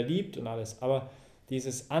 nicht und der liebt und alles, aber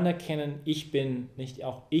dieses Anerkennen, ich bin, nicht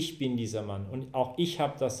auch ich bin dieser Mann und auch ich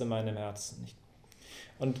habe das in meinem Herzen, nicht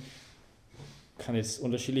und kann jetzt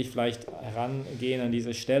unterschiedlich vielleicht herangehen an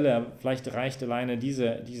diese Stelle, vielleicht reicht alleine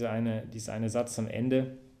dieser eine Satz am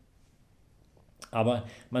Ende. Aber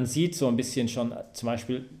man sieht so ein bisschen schon zum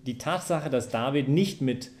Beispiel die Tatsache, dass David nicht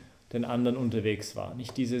mit den anderen unterwegs war.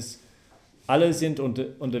 Nicht dieses, alle sind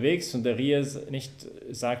unterwegs und der Rias nicht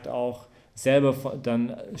sagt auch selber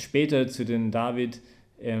dann später zu den David,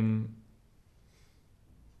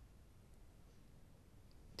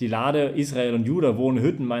 die Lade Israel und Juda wohnen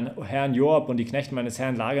Hütten, mein Herrn Joab und die Knechte meines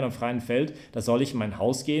Herrn lagern am freien Feld, da soll ich in mein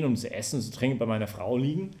Haus gehen, um zu essen und zu trinken bei meiner Frau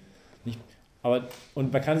liegen. Nicht?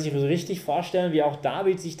 Und man kann sich so richtig vorstellen, wie auch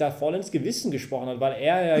David sich da voll ins Gewissen gesprochen hat, weil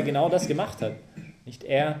er ja genau das gemacht hat. Nicht?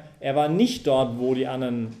 Er war nicht dort, wo die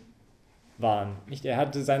anderen waren. Nicht? Er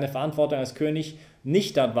hatte seine Verantwortung als König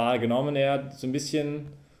nicht dort wahrgenommen, er hat so ein bisschen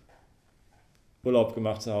Urlaub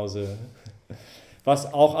gemacht zu Hause.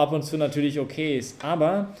 Was auch ab und zu natürlich okay ist.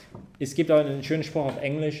 Aber es gibt auch einen schönen Spruch auf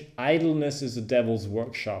Englisch, Idleness is a devil's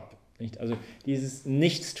workshop. Nicht? Also dieses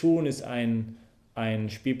Nichtstun ist ein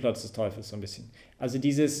Spielplatz des Teufels so ein bisschen. Also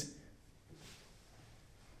dieses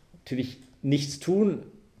natürlich Nichtstun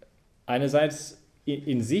einerseits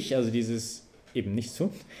in sich, also dieses eben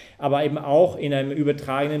Nichtstun, aber eben auch in einem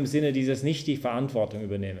übertragenen Sinne dieses nicht die Verantwortung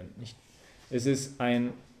übernehmen. Nicht? Es ist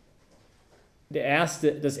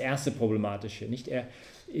das erste Problematische. Nicht?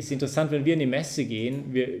 Ist interessant, wenn wir in die Messe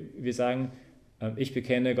gehen, wir sagen, ich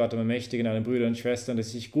bekenne Gott, der Mächtigen, allen Brüdern und Schwestern,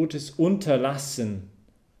 dass ich Gutes unterlassen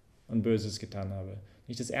und Böses getan habe.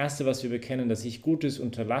 Nicht das Erste, was wir bekennen, dass ich Gutes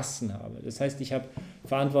unterlassen habe. Das heißt, ich habe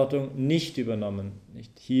Verantwortung nicht übernommen.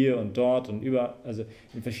 Nicht hier und dort und überall, also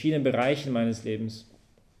in verschiedenen Bereichen meines Lebens.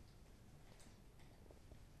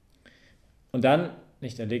 Und dann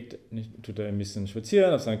tut er ein bisschen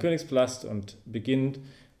spazieren auf seinem Königspalast und beginnt,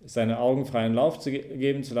 seine Augen freien Lauf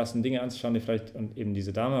geben zu lassen, Dinge anzuschauen, und eben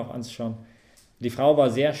diese Dame auch anzuschauen. Die Frau war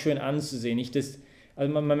sehr schön anzusehen.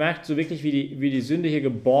 Also man merkt so wirklich, wie die Sünde hier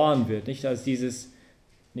geboren wird. Nicht als dieses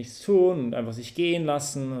nichts tun und einfach sich gehen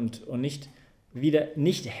lassen und nicht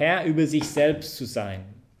Herr über sich selbst zu sein,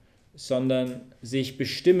 sondern sich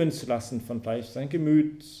bestimmen zu lassen von vielleicht seinen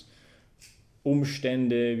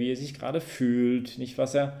Gemütsumstände, wie er sich gerade fühlt, nicht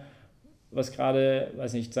was gerade,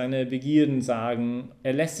 weiß nicht, seine Begierden sagen.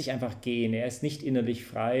 Er lässt sich einfach gehen. Er ist nicht innerlich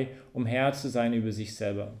frei, um Herr zu sein über sich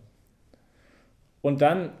selber. Und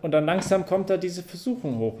dann langsam kommt da diese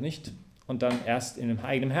Versuchung hoch, nicht? Und dann erst in dem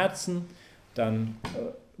eigenen Herzen, dann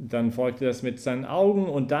folgt das mit seinen Augen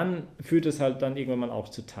und dann führt es halt dann irgendwann mal auch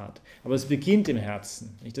zur Tat. Aber es beginnt im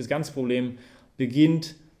Herzen, nicht? Das ganze Problem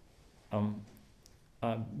beginnt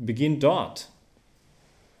dort.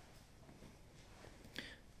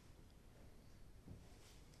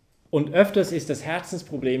 Und öfters ist das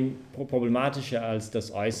Herzensproblem problematischer als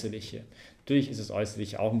das Äußerliche. Natürlich ist das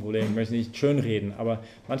Äußerliche auch ein Problem, ich möchte nicht schönreden, aber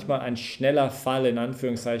manchmal ein schneller Fall in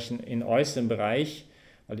Anführungszeichen in äußerem Bereich,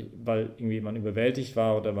 weil irgendwie man überwältigt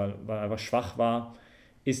war oder weil einfach schwach war,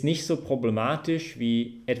 ist nicht so problematisch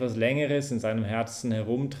wie etwas Längeres in seinem Herzen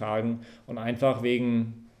herumtragen und einfach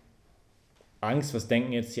wegen Angst, was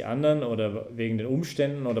denken jetzt die anderen oder wegen den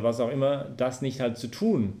Umständen oder was auch immer, das nicht halt zu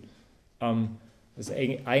tun. Das ist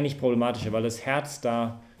eigentlich problematischer, weil das Herz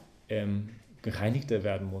da gereinigter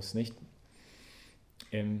werden muss, nicht?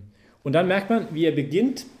 Und dann merkt man, wie er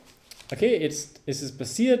beginnt, okay, jetzt ist es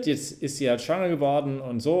passiert, jetzt ist sie halt schwanger geworden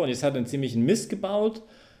und so und jetzt hat er einen ziemlichen Mist gebaut,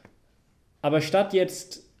 aber statt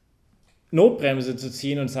jetzt Notbremse zu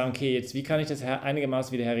ziehen und zu sagen, okay, jetzt wie kann ich das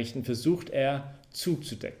einigermaßen wieder herrichten, versucht er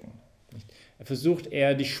zuzudecken. Nicht? Er versucht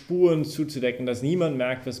die Spuren zuzudecken, dass niemand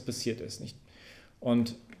merkt, was passiert ist. Nicht?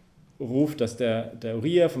 Und ruft, dass der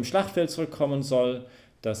Uriah vom Schlachtfeld zurückkommen soll,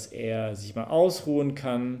 dass er sich mal ausruhen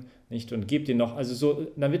kann, nicht? Und gibt ihm noch, also so,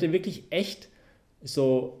 dann wird er wirklich echt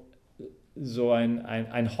so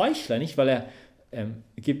ein Heuchler, nicht? Weil er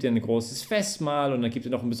gibt ihr ein großes Festmahl und dann gibt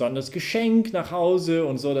er noch ein besonderes Geschenk nach Hause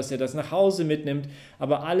und so, dass er das nach Hause mitnimmt.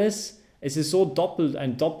 Aber alles, es ist so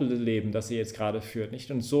ein doppeltes Leben, das er jetzt gerade führt, nicht?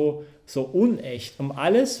 Und so unecht, um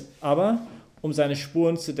alles, aber um seine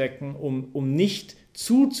Spuren zu decken, um nicht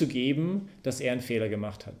zuzugeben, dass er einen Fehler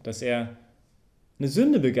gemacht hat, dass er eine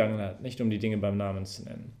Sünde begangen hat, nicht um die Dinge beim Namen zu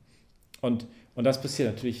nennen. Und das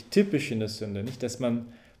passiert natürlich typisch in der Sünde, nicht, dass man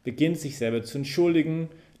beginnt, sich selber zu entschuldigen,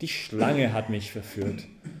 die Schlange hat mich verführt.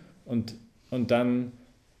 Und dann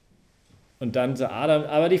so Adam,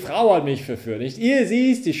 aber die Frau hat mich verführt, nicht?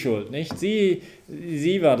 Sie ist die Schuld, nicht? Sie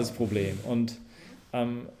war das Problem. Und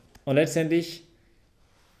letztendlich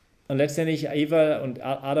Eva und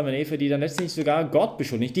Adam und Eva, die dann letztendlich sogar Gott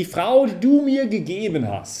beschuldigen. Die Frau, die du mir gegeben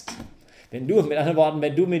hast. Mit anderen Worten,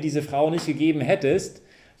 wenn du mir diese Frau nicht gegeben hättest,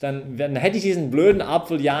 dann hätte ich diesen blöden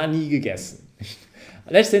Apfel ja nie gegessen.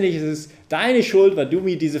 Letztendlich ist es deine Schuld, weil du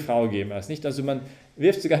mir diese Frau gegeben hast. Nicht? Also man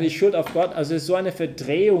wirft sogar die Schuld auf Gott. Also es ist so eine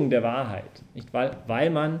Verdrehung der Wahrheit. Nicht? Weil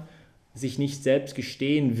man sich nicht selbst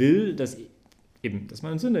gestehen will, dass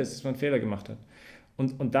man eine Sünde ist, dass man einen Fehler gemacht hat.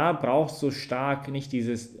 Und da braucht es so stark nicht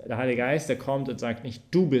der Heilige Geist, der kommt und sagt nicht,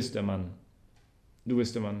 du bist der Mann. Du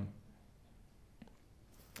bist der Mann.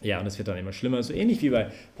 Ja, und es wird dann immer schlimmer, so ähnlich wie bei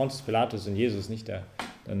Pontius Pilatus und Jesus, nicht?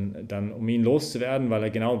 Dann um ihn loszuwerden, weil er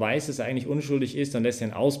genau weiß, dass er eigentlich unschuldig ist, dann lässt er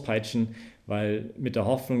ihn auspeitschen, weil mit der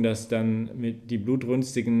Hoffnung, dass dann die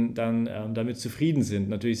Blutrünstigen dann damit zufrieden sind.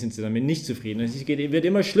 Natürlich sind sie damit nicht zufrieden. Es wird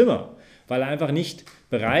immer schlimmer, weil er einfach nicht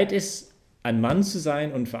bereit ist, ein Mann zu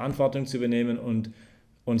sein und Verantwortung zu übernehmen und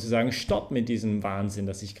zu sagen, stopp mit diesem Wahnsinn,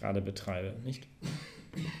 das ich gerade betreibe, nicht?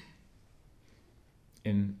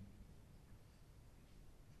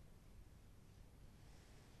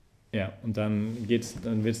 Ja, und dann wird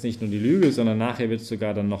es nicht nur die Lüge, sondern nachher wird es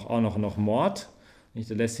sogar dann auch noch Mord. Nicht?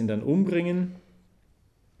 Er lässt ihn dann umbringen.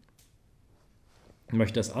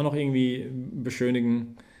 Möchte das auch noch irgendwie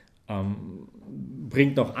beschönigen.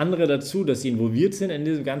 Bringt noch andere dazu, dass sie involviert sind in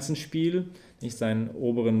diesem ganzen Spiel. Nicht seinen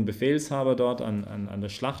oberen Befehlshaber dort an der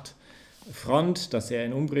Schlachtfront, dass er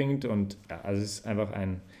ihn umbringt. Und ja, also es ist einfach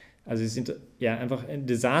einfach ein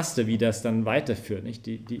Desaster, wie das dann weiterführt. Nicht?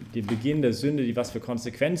 Die Beginn der Sünde, was für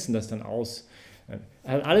Konsequenzen das dann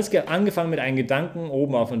hat alles angefangen mit einem Gedanken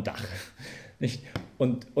oben auf dem Dach. Nicht?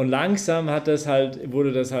 Und langsam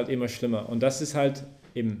wurde das halt immer schlimmer. Und das ist halt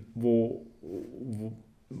eben, wo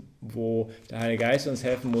der Heilige Geist uns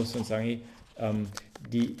helfen muss und sagen,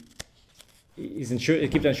 es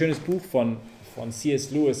gibt ein schönes Buch von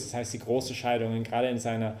C.S. Lewis, das heißt Die große Scheidung, und gerade in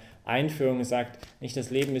seiner Einführung sagt, nicht,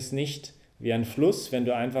 das Leben ist nicht wie ein Fluss, wenn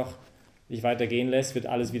du einfach dich weitergehen lässt, wird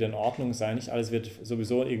alles wieder in Ordnung sein, nicht alles wird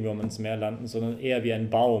sowieso irgendwo ins Meer landen, sondern eher wie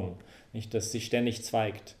ein Baum, nicht, das sich ständig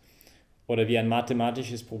zweigt, oder wie ein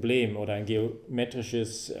mathematisches Problem oder ein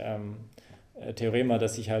geometrisches Theorema,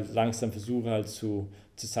 das ich halt langsam versuche halt zu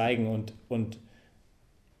zeigen, und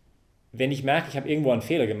wenn ich merke, ich habe irgendwo einen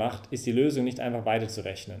Fehler gemacht, ist die Lösung nicht einfach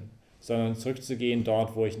weiterzurechnen, sondern zurückzugehen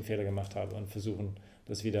dort, wo ich einen Fehler gemacht habe und versuchen,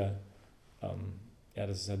 das wieder,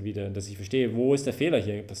 dass ich verstehe, wo ist der Fehler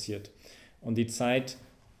hier passiert. Und die Zeit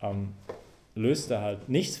löst da halt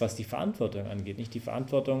nichts, was die Verantwortung angeht. Nicht die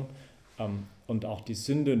Verantwortung und auch die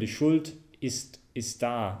Sünde und die Schuld ist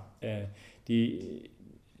da. Die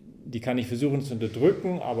kann ich versuchen zu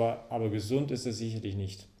unterdrücken, aber gesund ist es sicherlich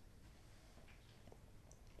nicht.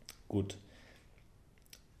 Gut.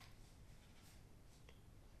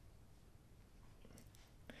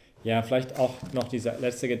 Ja, vielleicht auch noch dieser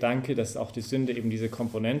letzte Gedanke, dass auch die Sünde eben diese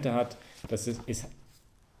Komponente hat, dass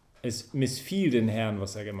es missfiel den Herrn,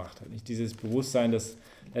 was er gemacht hat. Nicht dieses Bewusstsein, das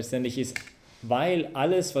letztendlich ist, weil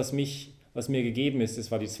alles, was mir gegeben ist,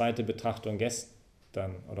 das war die zweite Betrachtung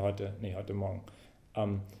gestern oder heute Morgen,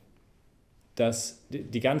 dass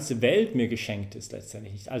die ganze Welt mir geschenkt ist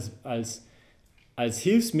letztendlich nicht als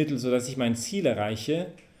Hilfsmittel, sodass ich mein Ziel erreiche.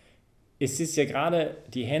 Es ist ja gerade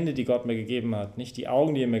die Hände, die Gott mir gegeben hat, nicht die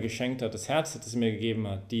Augen, die er mir geschenkt hat, das Herz, das er mir gegeben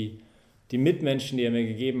hat, die Mitmenschen, die er mir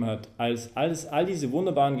gegeben hat, all diese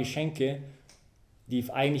wunderbaren Geschenke, die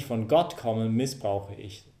eigentlich von Gott kommen, missbrauche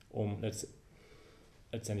ich, um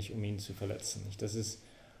letztendlich ihn zu verletzen. Das ist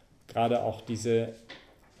gerade auch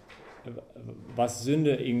was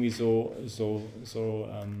Sünde irgendwie so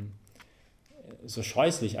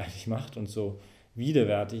scheußlich eigentlich macht und so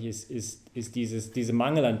widerwärtig ist diese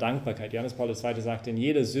Mangel an Dankbarkeit. Johannes Paul II. Sagt, in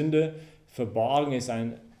jeder Sünde verborgen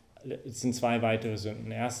sind zwei weitere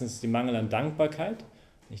Sünden. Erstens die Mangel an Dankbarkeit,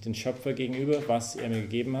 nicht den Schöpfer gegenüber, was er mir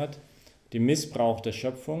gegeben hat, den Missbrauch der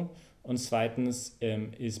Schöpfung und zweitens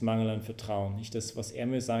ist Mangel an Vertrauen. Nicht das, was er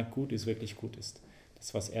mir sagt, gut ist, wirklich gut ist.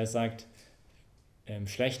 Das, was er sagt,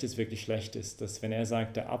 schlecht ist, wirklich schlecht ist. Dass, wenn er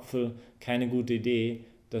sagt, der Apfel, keine gute Idee,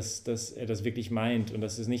 dass er das wirklich meint und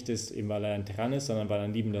dass es nicht ist, eben weil er ein Tyrann ist, sondern weil er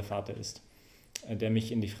ein liebender Vater ist, der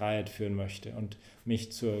mich in die Freiheit führen möchte und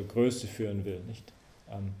mich zur Größe führen will, nicht?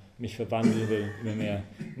 Mich verwandeln will immer mehr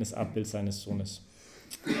in das Abbild seines Sohnes.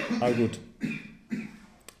 Aber gut.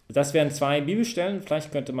 Das wären zwei Bibelstellen,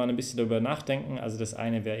 vielleicht könnte man ein bisschen darüber nachdenken. Also das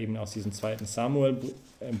eine wäre eben aus diesem 2. Samuel,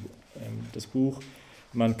 das Buch.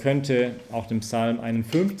 Man könnte auch den Psalm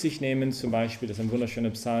 51 nehmen zum Beispiel, das ist ein wunderschöner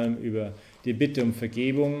Psalm über die Bitte um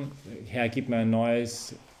Vergebung. Herr, gib mir ein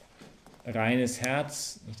neues, reines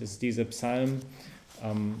Herz. Das ist dieser Psalm.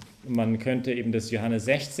 Man könnte eben das Johannes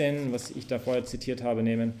 16, was ich da vorher zitiert habe,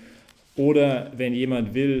 nehmen. Oder wenn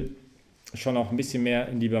jemand will, schon auch ein bisschen mehr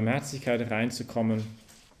in die Barmherzigkeit reinzukommen,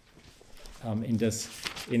 in das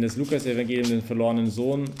Lukas-Evangelium, den verlorenen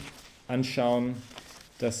Sohn anschauen.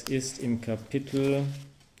 Das ist im Kapitel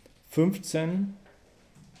 15.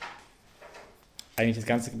 Eigentlich das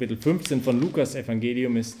ganze Kapitel 15 von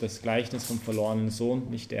Lukas-Evangelium ist das Gleichnis vom verlorenen Sohn,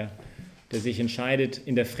 nicht der sich entscheidet,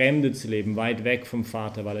 in der Fremde zu leben, weit weg vom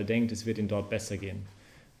Vater, weil er denkt, es wird ihm dort besser gehen.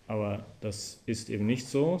 Aber das ist eben nicht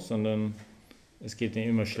so, sondern es geht ihm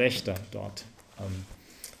immer schlechter dort.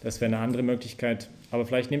 Das wäre eine andere Möglichkeit. Aber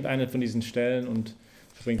vielleicht nimmt eine von diesen Stellen und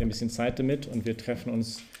verbringt ein bisschen Zeit damit und wir treffen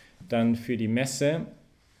uns dann für die Messe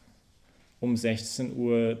um 16:30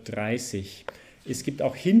 Uhr. Es gibt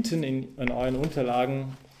auch hinten in euren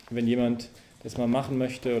Unterlagen, wenn jemand das mal machen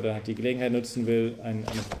möchte oder die Gelegenheit nutzen will,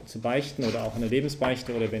 zu beichten oder auch eine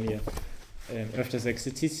Lebensbeichte oder wenn ihr öfters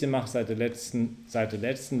Exerzitien macht seit der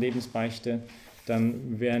letzten Lebensbeichte,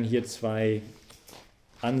 dann wären hier zwei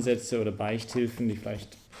Ansätze oder Beichthilfen, die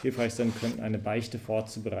vielleicht hilfreich sein könnten, eine Beichte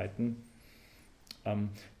vorzubereiten.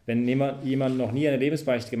 Wenn jemand noch nie eine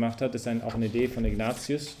Lebensbeichte gemacht hat, ist auch eine Idee von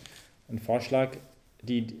Ignatius, ein Vorschlag,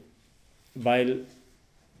 weil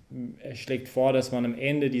er schlägt vor, dass man am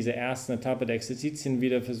Ende dieser ersten Etappe der Exerzitien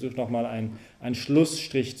wieder versucht, nochmal einen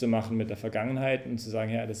Schlussstrich zu machen mit der Vergangenheit und zu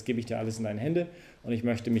sagen, ja, das gebe ich dir alles in deine Hände und ich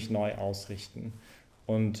möchte mich neu ausrichten.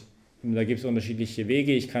 Und da gibt es unterschiedliche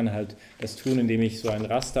Wege. Ich kann halt das tun, indem ich so ein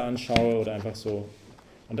Raster anschaue oder einfach so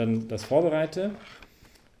und dann das vorbereite.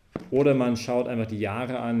 Oder man schaut einfach die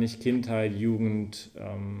Jahre an, nicht Kindheit, Jugend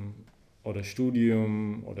oder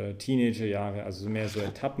Studium oder Teenagerjahre, also mehr so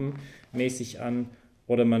etappenmäßig an.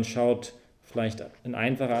 Oder man schaut vielleicht in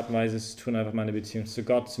einfacher Art und Weise zu tun, einfach meine Beziehung zu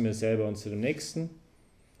Gott, zu mir selber und zu dem Nächsten.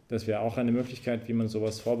 Das wäre auch eine Möglichkeit, wie man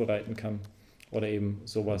sowas vorbereiten kann. Oder eben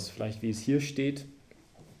sowas, vielleicht wie es hier steht.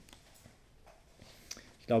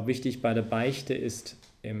 Ich glaube, wichtig bei der Beichte ist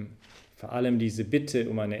vor allem diese Bitte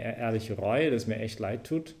um eine ehrliche Reue, dass mir echt leid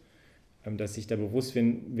tut, dass ich da bewusst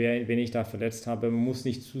bin, wen ich da verletzt habe. Man muss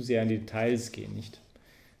nicht zu sehr in die Details gehen, nicht?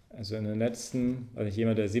 Also in den letzten, also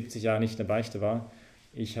jemand, der 70 Jahre nicht in der Beichte war,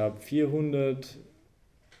 ich habe 400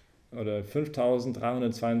 oder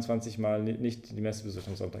 5322 Mal nicht die Messe besucht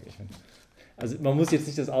am Sonntag. Also man muss jetzt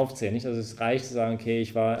nicht das aufzählen, nicht? Also es reicht zu sagen, okay,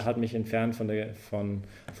 ich habe mich entfernt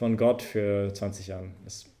von Gott für 20 Jahren.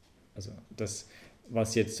 Das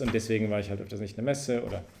was jetzt, und deswegen war ich halt öfters nicht in der Messe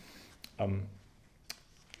oder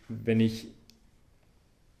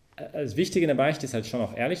das Wichtige in der Beichte ist halt schon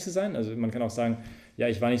auch ehrlich zu sein. Also man kann auch sagen, ja,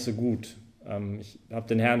 ich war nicht so gut. Ich habe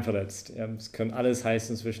den Herrn verletzt. Ja, es kann alles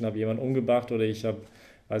heißen, inzwischen habe ich jemanden umgebracht oder ich habe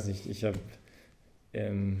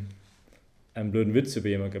einen blöden Witz über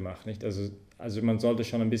jemanden gemacht. Nicht? Also man sollte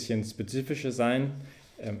schon ein bisschen spezifischer sein,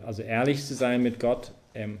 also ehrlich zu sein mit Gott,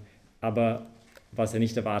 aber was er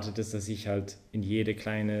nicht erwartet ist, dass ich halt in jede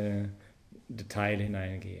kleine Detail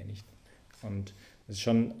hineingehe. Nicht? Und es ist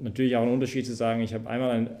schon natürlich auch ein Unterschied zu sagen, ich habe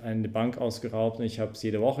einmal eine Bank ausgeraubt und ich habe es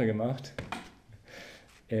jede Woche gemacht.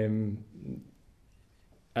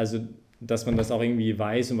 Also, dass man das auch irgendwie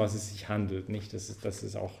weiß, um was es sich handelt. Nicht? Das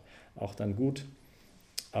ist auch dann gut.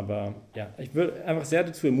 Aber ja, ich würde einfach sehr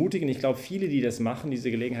dazu ermutigen, ich glaube, viele, die das machen,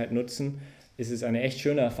 diese Gelegenheit nutzen, ist es eine echt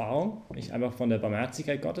schöne Erfahrung, nicht einfach von der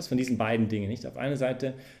Barmherzigkeit Gottes, von diesen beiden Dingen. Nicht auf einer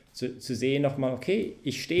Seite zu sehen nochmal, okay,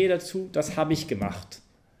 ich stehe dazu, das habe ich gemacht.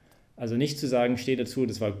 Also nicht zu sagen, ich stehe dazu,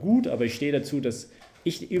 das war gut, aber ich stehe dazu, dass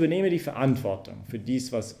ich übernehme die Verantwortung für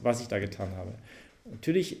dies, was ich da getan habe.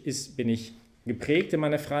 Natürlich bin ich geprägt in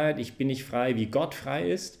meiner Freiheit, ich bin nicht frei, wie Gott frei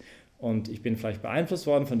ist und ich bin vielleicht beeinflusst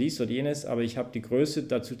worden von dies oder jenes, aber ich habe die Größe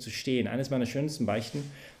dazu zu stehen. Eines meiner schönsten Beichten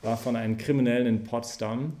war von einem Kriminellen in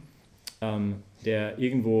Potsdam, der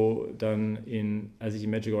irgendwo dann, als ich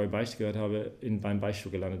in Medjugorje Beichte gehört habe, beim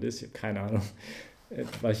Beichtstuhl gelandet ist. Ich habe keine Ahnung,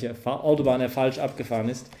 welche Autobahn er falsch abgefahren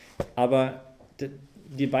ist. Aber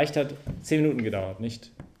die Beichte hat 10 Minuten gedauert,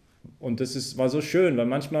 nicht? Und das war so schön, weil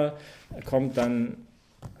manchmal kommt dann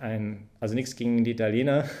also nichts gegen die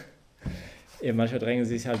Italiener, manchmal drängen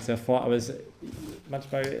sie sich halt sehr vor, aber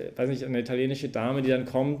manchmal, weiß nicht, eine italienische Dame, die dann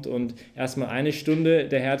kommt und erstmal 1 Stunde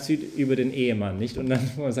der herzieht über den Ehemann, nicht? Und dann,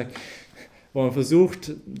 wo man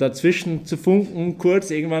versucht, dazwischen zu funken,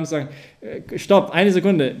 kurz irgendwann zu sagen, stopp, 1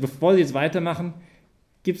 Sekunde, bevor Sie jetzt weitermachen,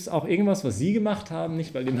 gibt es auch irgendwas, was Sie gemacht haben,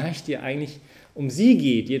 nicht? Weil die Beichte ja eigentlich um Sie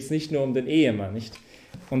geht, jetzt nicht nur um den Ehemann, nicht?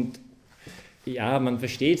 Und ja, man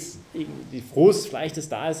versteht es, die Frust vielleicht, dass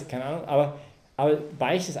da ist, keine Ahnung, aber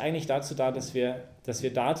Beichte ist eigentlich dazu da, dass wir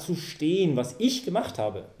dazu stehen, was ich gemacht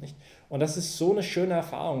habe, nicht? Und das ist so eine schöne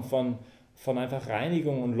Erfahrung von einfach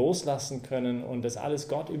Reinigung und loslassen können und das alles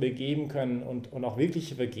Gott übergeben können und auch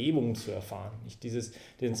wirkliche Vergebung zu erfahren. Nicht?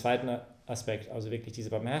 Diesen zweiten Aspekt, also wirklich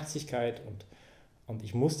diese Barmherzigkeit und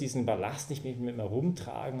ich muss diesen Ballast nicht mit mir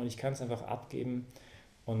rumtragen und ich kann es einfach abgeben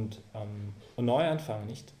und neu anfangen,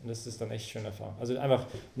 nicht? Und das ist dann echt schöne Erfahrung. Also einfach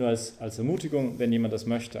nur als Ermutigung, wenn jemand das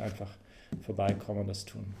möchte, einfach vorbeikommen und das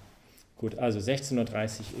tun. Gut, also 16:30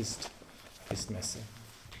 Uhr ist Messe.